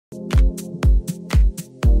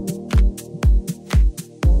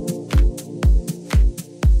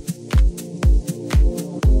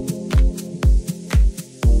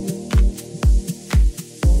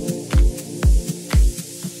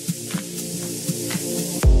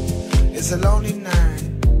It's a lonely night.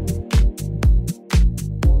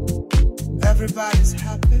 Everybody's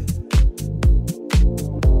happy.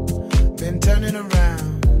 Been turning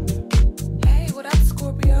around. Hey, what up,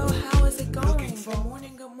 Scorpio? How is it going? Good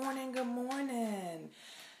morning, good morning, good morning.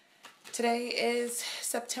 Today is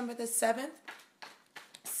September the 7th.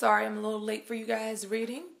 Sorry I'm a little late for you guys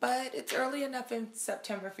reading, but it's early enough in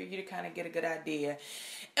September for you to kind of get a good idea.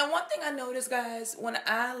 And one thing I noticed, guys, when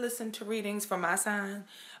I listen to readings for my sign,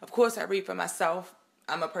 of course I read for myself.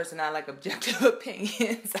 I'm a person, I like objective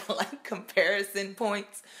opinions. I like comparison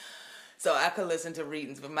points. So I could listen to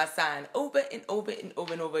readings for my sign over and over and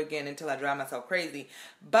over and over again until I drive myself crazy.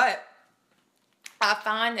 But I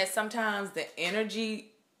find that sometimes the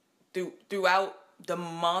energy throughout the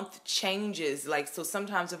month changes. Like, so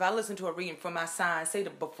sometimes if I listen to a reading for my sign, say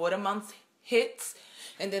before the month hits,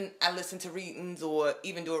 and then I listen to readings or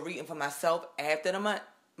even do a reading for myself after the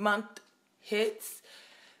month hits,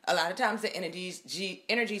 a lot of times the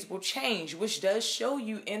energies will change, which does show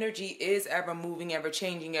you energy is ever moving, ever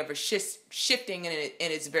changing, ever shifting, and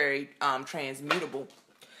it's very transmutable.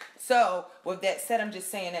 So with that said, I'm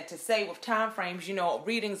just saying that to say with time frames, you know,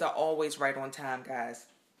 readings are always right on time, guys.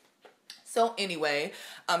 So anyway,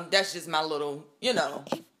 that's just my little, you know,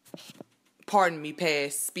 pardon me,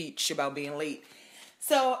 past speech about being late.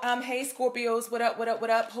 So, hey Scorpios, what up, what up, what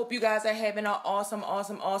up? Hope you guys are having an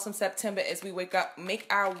awesome September as we make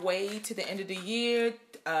our way to the end of the year,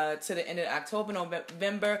 to the end of October,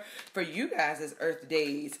 November, for you guys as Earth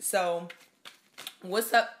days. So,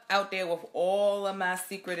 what's up out there with all of my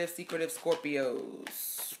secretive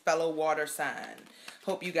Scorpios, fellow water sign?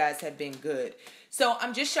 Hope you guys have been good. So,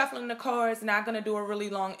 I'm just shuffling the cards, not going to do a really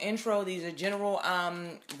long intro. These are general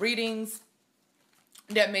readings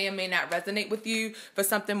that may or may not resonate with you. For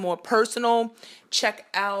something more personal, check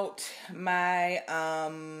out my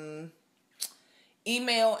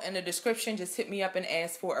email in the description. Just hit me up and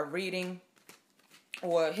ask for a reading,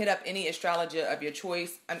 or hit up any astrologer of your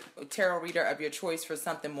choice, tarot reader of your choice, for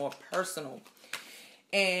something more personal.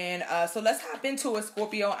 And so let's hop into it,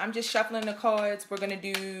 Scorpio. I'm just shuffling the cards. We're going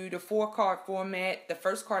to do the 4-card format. The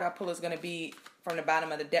first card I pull is going to be from the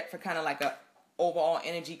bottom of the deck for kind of like a overall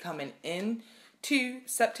energy coming in to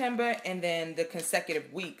September, and then the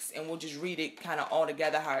consecutive weeks, and we'll just read it kind of all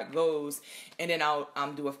together how it goes, and then I'll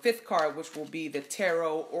do a 5th card, which will be the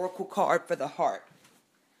tarot oracle card for the heart.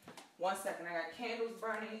 One second, I got candles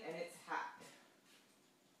burning and it's hot.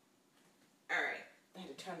 All right, I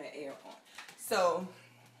need to turn the air on. So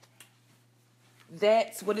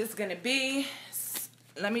that's what it's gonna be.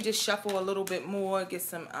 Let me just shuffle a little bit more, get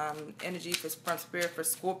some energy from Spirit for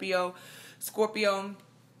Scorpio.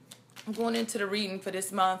 I'm going into the reading for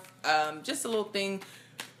this month. Just a little thing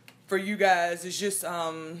for you guys. It's just,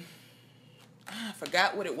 I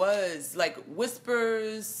forgot what it was. Like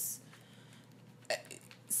whispers.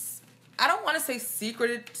 I don't want to say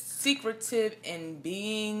secretive and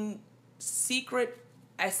being secret.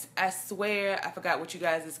 I swear I forgot what you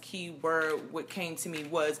guys' key word, what came to me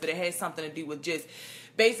was, but it had something to do with just,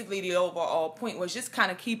 basically the overall point was just kind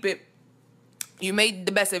of keep it. You made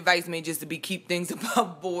the best advice, made just to keep things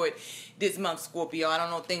above board this month, Scorpio. I don't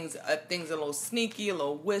know, things are a little sneaky, a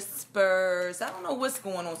little whispers. I don't know what's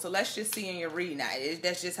going on. So let's just see in your reading.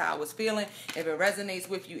 That's just how I was feeling. If it resonates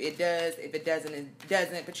with you, it does. If it doesn't, it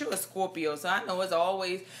doesn't. But you're a Scorpio, so I know there's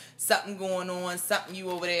always something going on, something you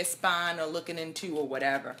over there spying or looking into or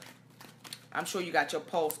whatever. I'm sure you got your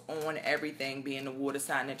pulse on everything, being the water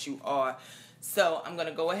sign that you are. So I'm going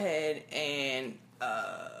to go ahead and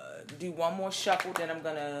do one more shuffle, then I'm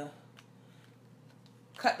gonna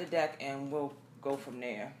cut the deck and we'll go from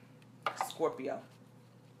there. Scorpio,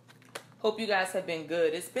 hope you guys have been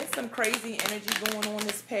good. It's been some crazy energy going on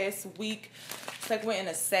this past week. It's like we're in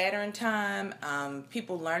a Saturn time.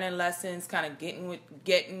 People learning lessons, kind of getting what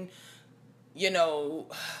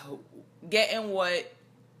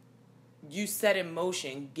you set in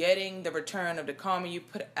motion, getting the return of the karma you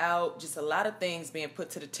put out. Just a lot of things being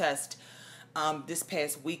put to the test this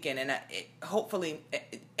past weekend, and hopefully,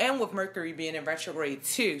 and with Mercury being in retrograde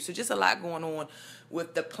too. So just a lot going on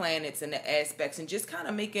with the planets and the aspects, and just kind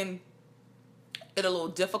of making it a little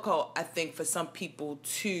difficult, I think, for some people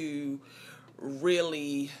to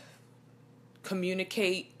really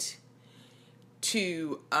communicate,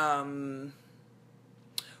 to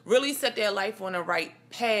really set their life on the right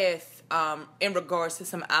path in regards to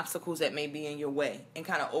some obstacles that may be in your way, and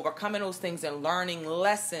kind of overcoming those things and learning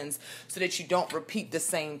lessons so that you don't repeat the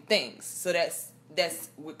same things. So that's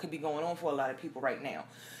what could be going on for a lot of people right now.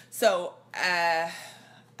 So I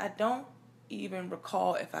don't even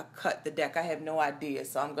recall if I cut the deck. I have no idea.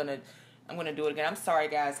 So I'm gonna do it again. I'm sorry,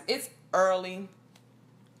 guys. It's early.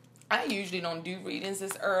 I usually don't do readings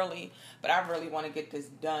this early, but I really want to get this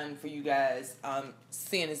done for you guys,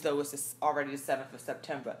 seeing as though it's already the 7th of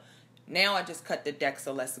September. Now I just cut the deck,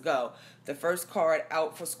 so let's go. The first card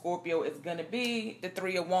out for Scorpio is going to be the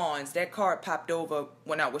Three of Wands. That card popped over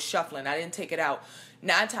when I was shuffling. I didn't take it out.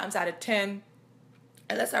 9 times out of 10,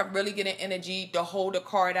 unless I really get an energy to hold a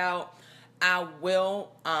card out, I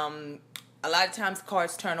will. A lot of times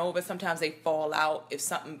cards turn over. Sometimes they fall out. If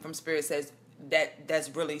something from Spirit says that's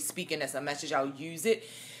really speaking as a message, I'll use it.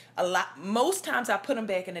 Most times I put them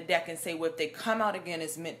back in the deck and say, well, if they come out again,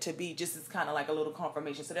 it's meant to be. Just as kind of like a little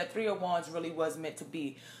confirmation. So that Three of Wands really was meant to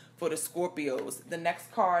be for the Scorpios. The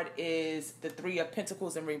next card is the Three of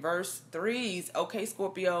Pentacles in reverse. Threes. Okay,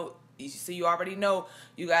 Scorpio. So you already know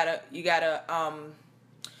you got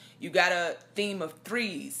a theme of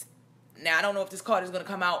threes. Now I don't know if this card is going to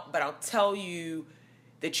come out, but I'll tell you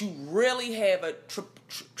that you really have a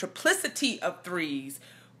triplicity of threes,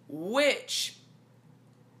 which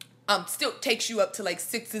still takes you up to like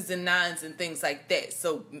 6s and 9s and things like that.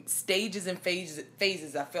 So stages and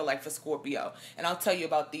phases I feel like for Scorpio. And I'll tell you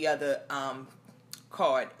about the other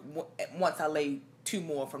card once I lay 2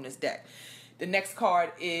 more from this deck. The next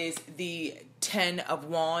card is the 10 of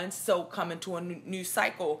Wands. So coming to a new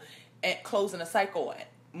cycle and closing a cycle,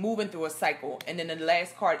 moving through a cycle. And then the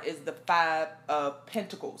last card is the 5 of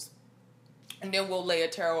Pentacles. And then we'll lay a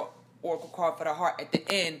tarot oracle card for the heart at the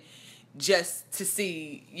end, just to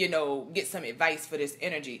see, get some advice for this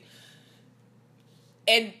energy.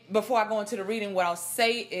 And before I go into the reading, what I'll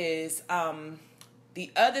say is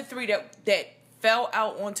the other 3 that fell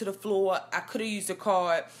out onto the floor, I could have used a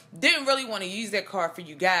card. Didn't really want to use that card for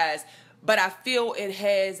you guys, but I feel it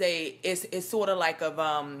has it's sort of like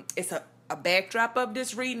it's a backdrop of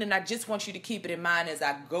this reading, and I just want you to keep it in mind as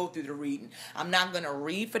I go through the reading. I'm not going to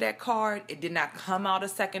read for that card. It did not come out a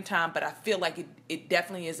second time, but I feel like it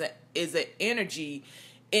definitely is an energy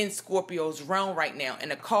in Scorpio's realm right now. And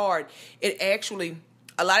the card, it actually,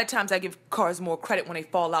 a lot of times I give cards more credit when they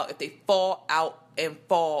fall out. If they fall out and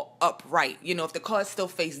fall upright, if the card's still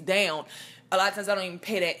face down, a lot of times I don't even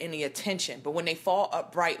pay that any attention. But when they fall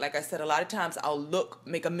upright, like I said, a lot of times I'll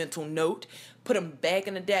make a mental note, put them back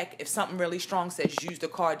in the deck. If something really strong says use the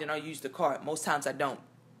card, then I'll use the card. Most times I don't.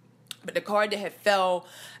 But the card that had fell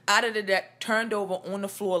out of the deck, turned over on the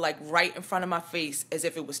floor, like right in front of my face, as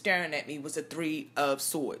if it was staring at me, was a 3 of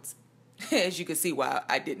Swords. As you can see why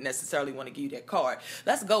I didn't necessarily want to give you that card.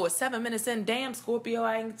 Let's go. It's 7 minutes in. Damn, Scorpio,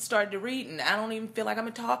 I ain't started to read, and I don't even feel like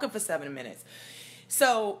I'm talking for 7 minutes.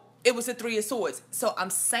 So it was a 3 of Swords. So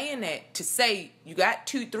I'm saying that to say you got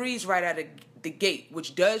 2 3s right out of the gate,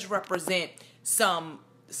 which does represent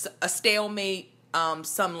a stalemate,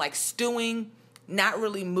 some like stewing, not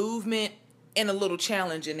really movement, and a little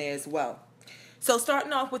challenge in there as well. So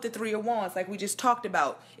starting off with the 3 of Wands, like we just talked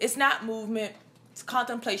about, it's not movement. It's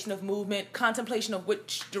contemplation of movement, contemplation of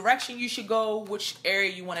which direction you should go, which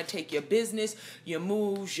area you want to take your business, your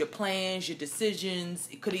moves, your plans, your decisions.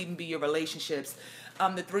 It could even be your relationships.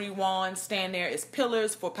 The 3 Wands stand there as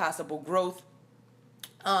pillars for possible growth.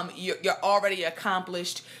 You're already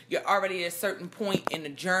accomplished. You're already at a certain point in the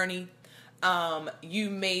journey. You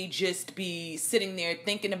may just be sitting there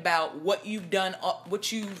thinking about what you've done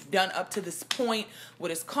up to this point,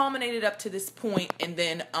 what has culminated up to this point, and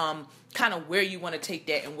then kind of where you want to take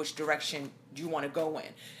that and which direction you want to go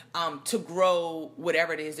in to grow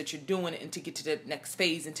whatever it is that you're doing and to get to the next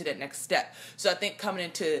phase and to that next step. So I think coming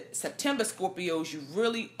into September, Scorpios, you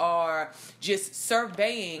really are just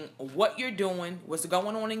surveying what you're doing, what's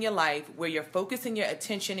going on in your life, where you're focusing your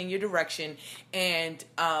attention and your direction, and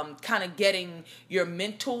kind of getting your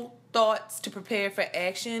mental thoughts to prepare for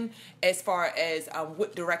action as far as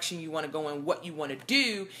what direction you want to go in, what you want to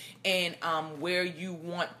do, and where you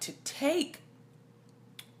want to take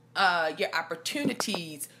your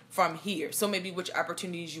opportunities from here. So maybe which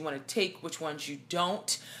opportunities you want to take, which ones you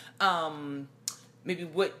don't, maybe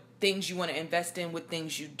what things you want to invest in, what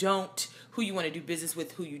things you don't, who you want to do business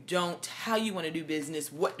with, who you don't, how you want to do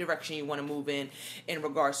business, what direction you want to move in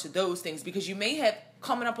regards to those things. Because you may have,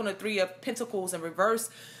 coming up on the 3 of Pentacles in reverse,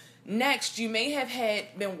 next, you may have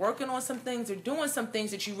been working on some things or doing some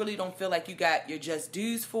things that you really don't feel like you got your just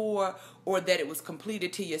dues for, or that it was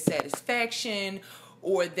completed to your satisfaction,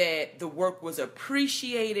 or that the work was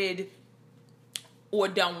appreciated or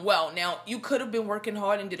done well. Now, you could have been working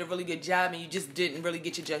hard and did a really good job and you just didn't really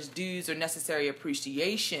get your just dues or necessary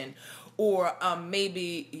appreciation. Or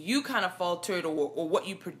maybe you kind of faltered, or what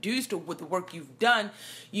you produced or with the work you've done,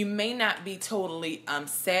 you may not be totally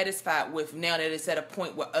satisfied with now that it's at a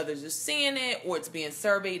point where others are seeing it, or it's being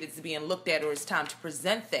surveyed, it's being looked at, or it's time to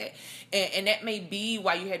present that. And that may be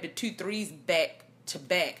why you had the 2 3s back to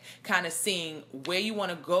back, kind of seeing where you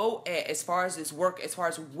want to go at as far as this work, as far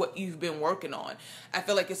as what you've been working on. I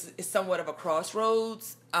feel like it's somewhat of a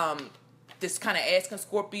crossroads. This kind of asking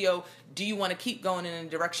Scorpio, do you want to keep going in the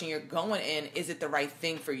direction you're going in? Is it the right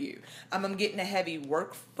thing for you? I'm getting a heavy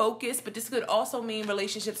work focus, but this could also mean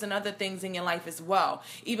relationships and other things in your life as well.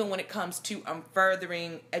 Even when it comes to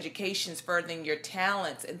furthering educations, furthering your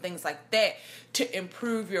talents and things like that to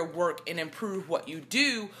improve your work and improve what you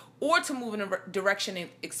do, or to move in a direction and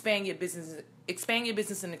expand your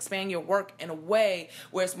business and expand your work in a way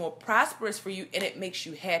where it's more prosperous for you and it makes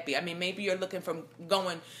you happy. I mean, maybe you're looking from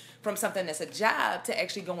going from something that's a job to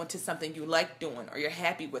actually going to something you like doing or you're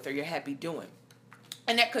happy with or you're happy doing.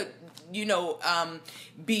 And that could,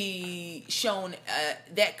 be shown,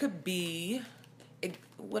 that could be,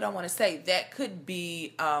 what I want to say, that could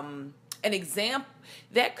be an example,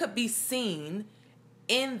 that could be seen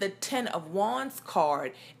in the 10 of Wands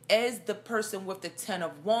card as the person with the 10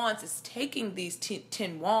 of Wands is taking these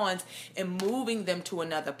 10 Wands and moving them to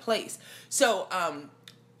another place. So,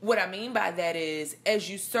 what I mean by that is, as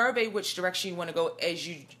you survey which direction you want to go, as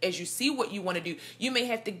you see what you want to do, you may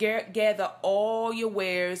have to gather all your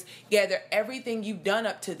wares, gather everything you've done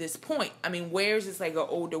up to this point. I mean, wares is like an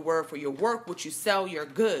older word for your work, what you sell, your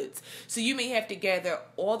goods. So you may have to gather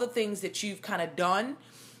all the things that you've kind of done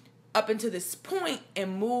up until this point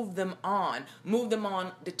and move them on.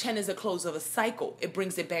 The 10 is a close of a cycle. It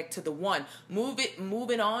brings it back to the 1. Move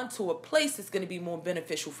it on to a place that's going to be more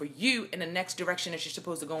beneficial for you in the next direction that you're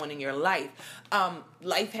supposed to go in your life.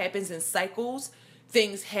 Life happens in cycles.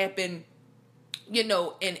 Things happen,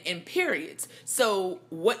 in periods. So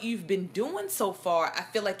what you've been doing so far, I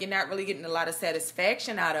feel like you're not really getting a lot of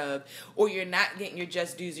satisfaction out of, or you're not getting your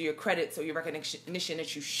just dues or your credits or your recognition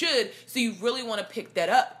that you should. So you really want to pick that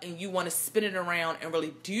up and you want to spin it around and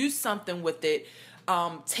really do something with it.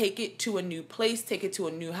 Take it to a new place, take it to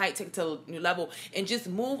a new height, take it to a new level, and just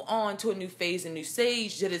move on to a new phase and new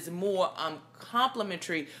stage that is more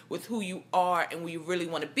complementary with who you are and where you really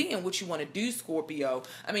want to be and what you want to do, Scorpio.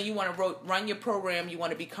 I mean, you want to run your program, you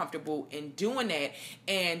want to be comfortable in doing that,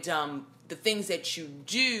 and the things that you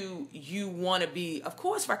do, you want to be, of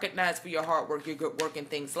course, recognized for your hard work, your good work, and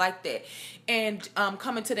things like that. And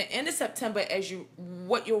coming to the end of September,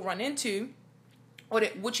 what you'll run into,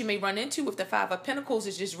 what you may run into with the 5 of Pentacles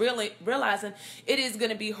is just really realizing it is going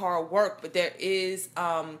to be hard work, but there is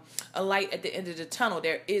a light at the end of the tunnel.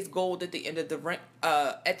 There is gold at the end of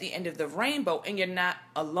the rainbow, and you're not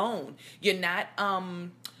alone. You're not,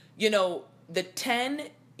 the 10.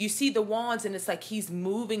 You see the wands, and it's like he's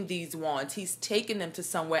moving these wands. He's taking them to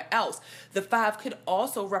somewhere else. The 5 could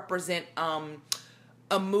also represent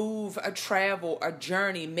a move, a travel, a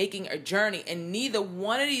journey, making a journey. And neither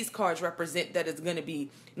one of these cards represent that it's going to be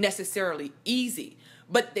necessarily easy.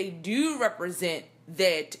 But they do represent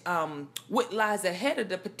that what lies ahead of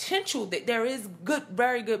the potential, that there is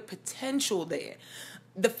very good potential there.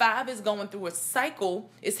 The 5 is going through a cycle.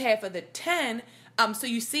 It's half of the 10. So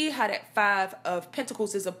you see how that 5 of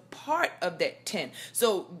Pentacles is a part of that 10.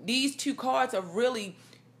 So these two cards are really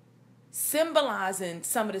symbolizing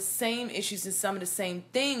some of the same issues and some of the same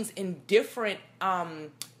things in different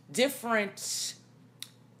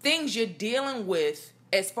things you're dealing with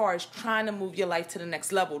as far as trying to move your life to the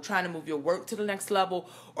next level, trying to move your work to the next level,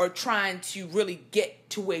 or trying to really get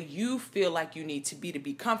to where you feel like you need to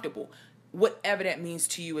be comfortable, whatever that means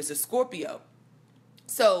to you as a Scorpio.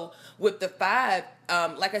 So with the 5,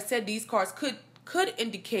 like I said, these cards could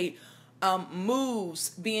indicate moves,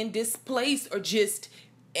 being displaced, or just,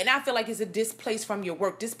 and I feel like it's a displaced from your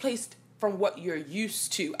work, displaced from what you're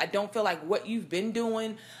used to. I don't feel like what you've been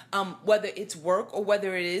doing, whether it's work or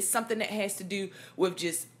whether it is something that has to do with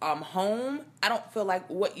just home, I don't feel like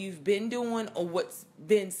what you've been doing or what's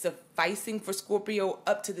been sufficing for Scorpio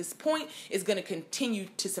up to this point is going to continue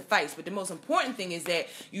to suffice. But the most important thing is that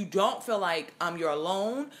you don't feel like you're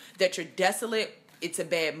alone, that you're desolate, it's a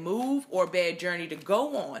bad move or a bad journey to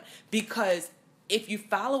go on. Because if you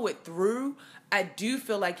follow it through, I do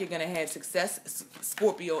feel like you're going to have success,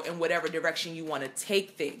 Scorpio, in whatever direction you want to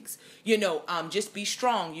take things. Just be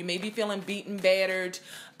strong. You may be feeling beaten, battered,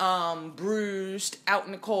 bruised, out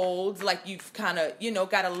in the cold, like you've kind of,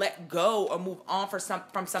 got to let go or move on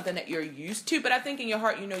from something that you're used to. But I think in your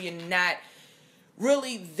heart, you're not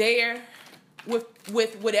really there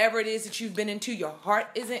with whatever it is that you've been into. Your heart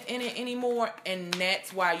isn't in it anymore, and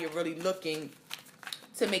that's why you're really looking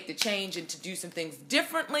to make the change and to do some things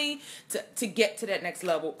differently to get to that next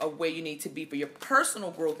level of where you need to be for your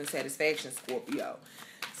personal growth and satisfaction, Scorpio.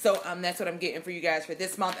 So that's what I'm getting for you guys for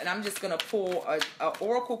this month. And I'm just going to pull a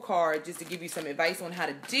oracle card just to give you some advice on how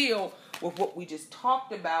to deal with what we just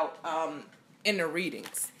talked about in the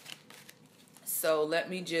readings. So let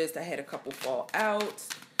me just, I had a couple fall out.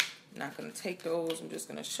 Not going to take those. I'm just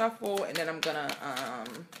going to shuffle. And then I'm going to,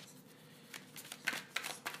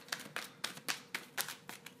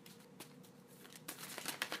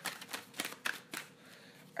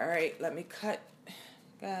 all right, let me cut,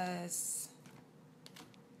 guys.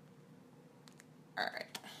 All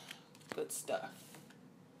right, good stuff.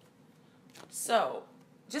 So,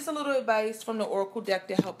 just a little advice from the Oracle deck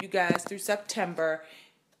to help you guys through September.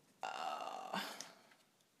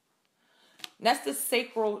 That's the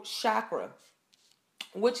sacral chakra,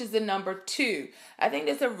 which is the number 2. I think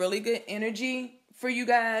that's a really good energy for you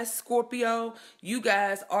guys, Scorpio. You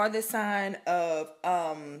guys are the sign of,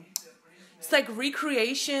 it's like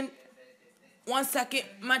recreation. One second,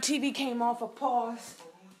 my TV came off a pause,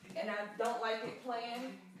 and I don't like it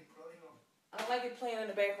playing. I don't like it playing in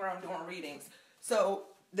the background during readings. So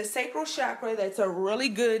the sacral chakra, that's a really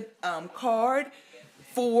good card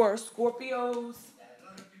for Scorpios.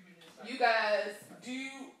 You guys do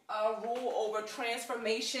rule over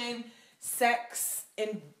transformation, sex,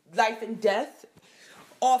 and life and death.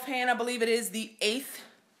 Offhand, I believe it is the 8th.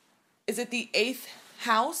 Is it the 8th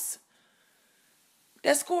house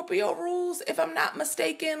that Scorpio rules, if I'm not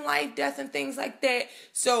mistaken? Life, death, and things like that.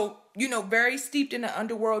 So, you know, very steeped in the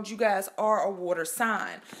underworld. You guys are a water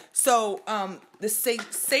sign. So, the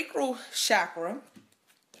sacral chakra.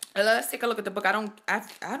 Let's take a look at the book. I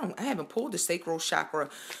haven't pulled the sacral chakra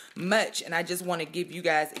much, and I just want to give you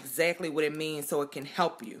guys exactly what it means so it can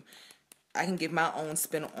help you. I can give my own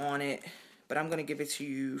spin on it, but I'm going to give it to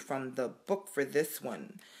you from the book for this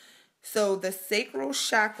one. So the sacral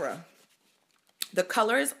chakra, the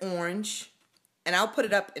color is orange, and I'll put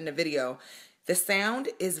it up in the video. The sound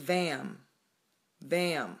is vam,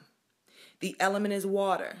 vam. The element is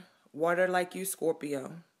water, water like you,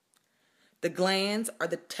 Scorpio. The glands are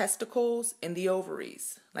the testicles and the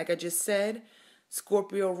ovaries. Like I just said,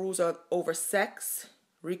 Scorpio rules over sex,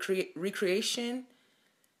 recreation,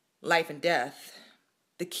 life and death.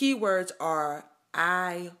 The key words are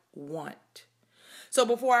I want. So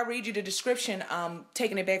before I read you the description,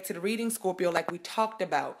 taking it back to the reading, Scorpio, like we talked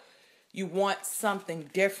about, you want something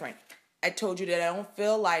different. I told you that I don't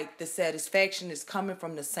feel like the satisfaction is coming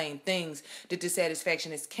from the same things that the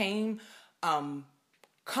satisfaction is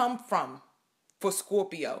come from for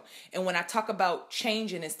Scorpio. And when I talk about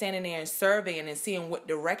changing and standing there and surveying and seeing what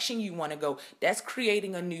direction you want to go, that's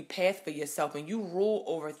creating a new path for yourself, and you rule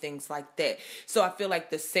over things like that. So I feel like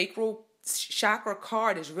the sacral chakra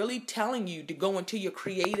card is really telling you to go into your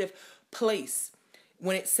creative place.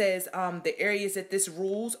 When it says the areas that this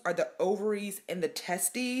rules are the ovaries and the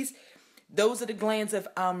testes, those are the glands of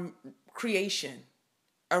creation,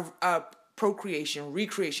 procreation,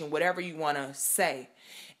 recreation, whatever you want to say.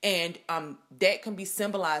 And that can be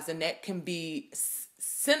symbolized, and that can be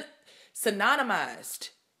synonymized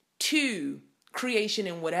to creation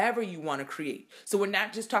in whatever you want to create. So we're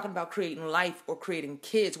not just talking about creating life or creating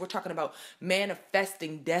kids. We're talking about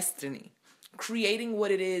manifesting destiny, creating what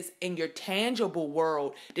it is in your tangible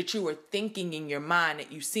world that you are thinking in your mind,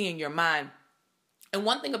 that you see in your mind. And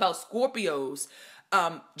one thing about Scorpios,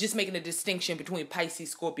 just making a distinction between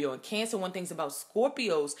Pisces, Scorpio, and Cancer. One thing about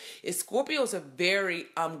Scorpios is Scorpios are very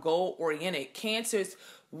goal-oriented. Cancers,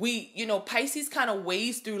 Pisces kind of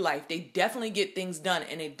ways through life. They definitely get things done,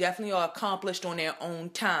 and they definitely are accomplished on their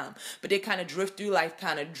own time. But they kind of drift through life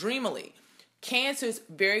kind of dreamily. Cancers,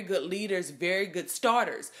 very good leaders, very good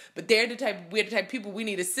starters. But we're the type of people, we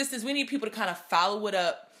need assistance. We need people to kind of follow it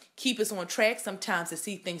up, keep us on track sometimes to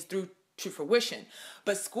see things through to fruition.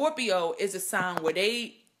 But Scorpio is a sign where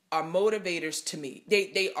they are motivators to me.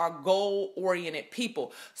 They are goal-oriented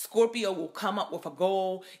people. Scorpio will come up with a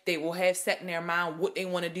goal. They will have set in their mind what they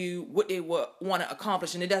want to do, what they want to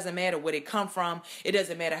accomplish. And it doesn't matter where they come from. It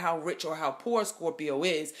doesn't matter how rich or how poor Scorpio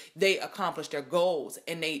is. They accomplish their goals,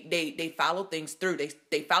 and they follow things through.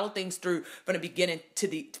 They follow things through from the beginning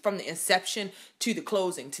from the inception to the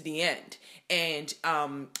closing, to the end. And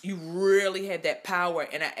you really have that power.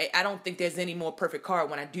 And I don't think there's any more perfect card.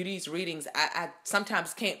 When I do these readings, I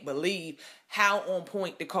sometimes can't believe how on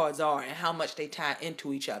point the cards are and how much they tie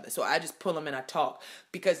into each other. So I just pull them and I talk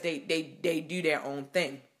because they do their own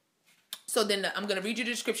thing. So then I'm going to read you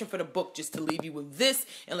the description for the book just to leave you with this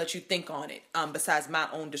and let you think on it, besides my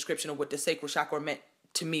own description of what the sacral chakra meant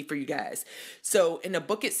to me for you guys. So in the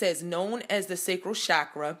book it says, known as the sacral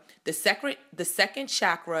chakra, the second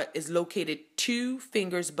chakra is located 2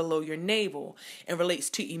 fingers below your navel and relates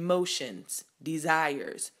to emotions,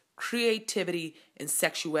 desires, creativity, and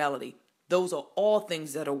sexuality. Those are all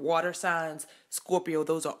things that are water signs. Scorpio,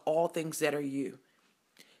 those are all things that are you.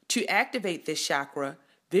 To activate this chakra,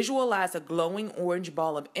 Visualize a glowing orange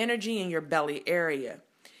ball of energy in your belly area.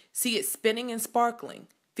 See it spinning and sparkling.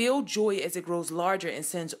 Feel joy as it grows larger and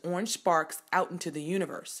sends orange sparks out into the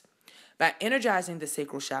universe. By energizing the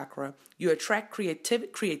sacral chakra, you attract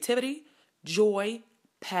creativity, joy,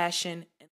 passion,